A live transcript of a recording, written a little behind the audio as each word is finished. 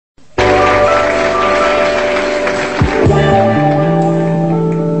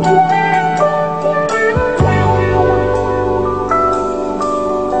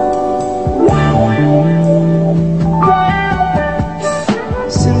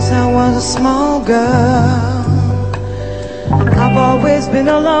was a small girl, I've always been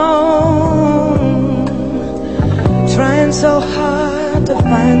alone, trying so hard to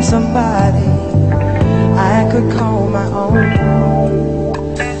find somebody I could call my own.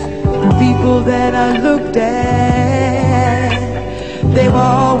 People that I looked at, they were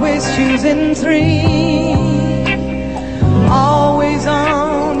always choosing three, always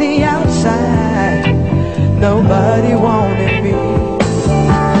on the outside, nobody wanted me.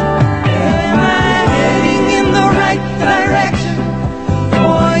 Am I heading in the right direction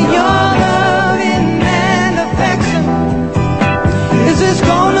for your loving and affection? Is this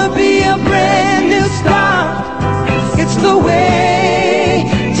gonna be a brand new start? It's the way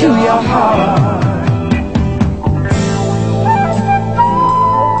to your heart.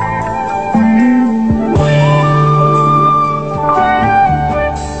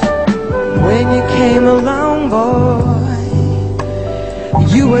 When you came along, boy,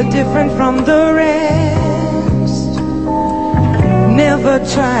 you were different from the rest. Never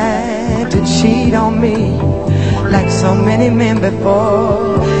tried to cheat on me like so many men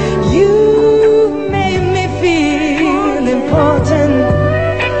before. You made me feel important,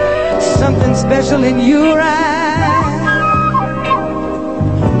 something special in your eyes.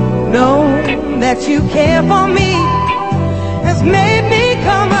 Know that you care for me has made me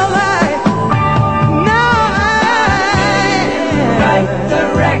come alive. Now I'm right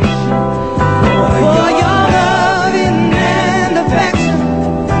direction for your loving and affection.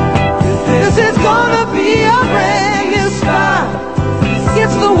 This is gonna be a brand new start.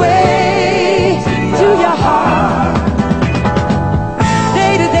 It's the way to your heart.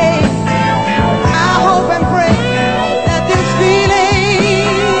 Day to day, I hope and pray that this feeling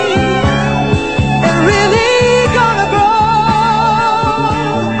is really gonna grow.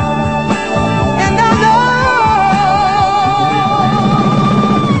 And I know,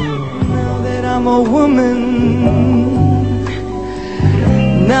 now that I'm a woman,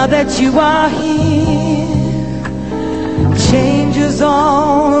 now that you are here, changes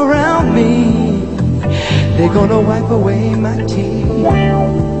all around me, they're gonna wipe away my tears.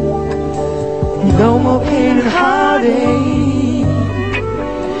 No more pain and heartache,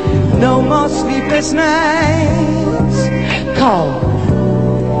 no more sleepless nights. Call,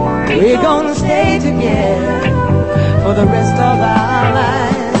 we're gonna stay together for the rest of our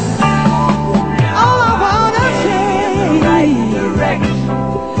lives.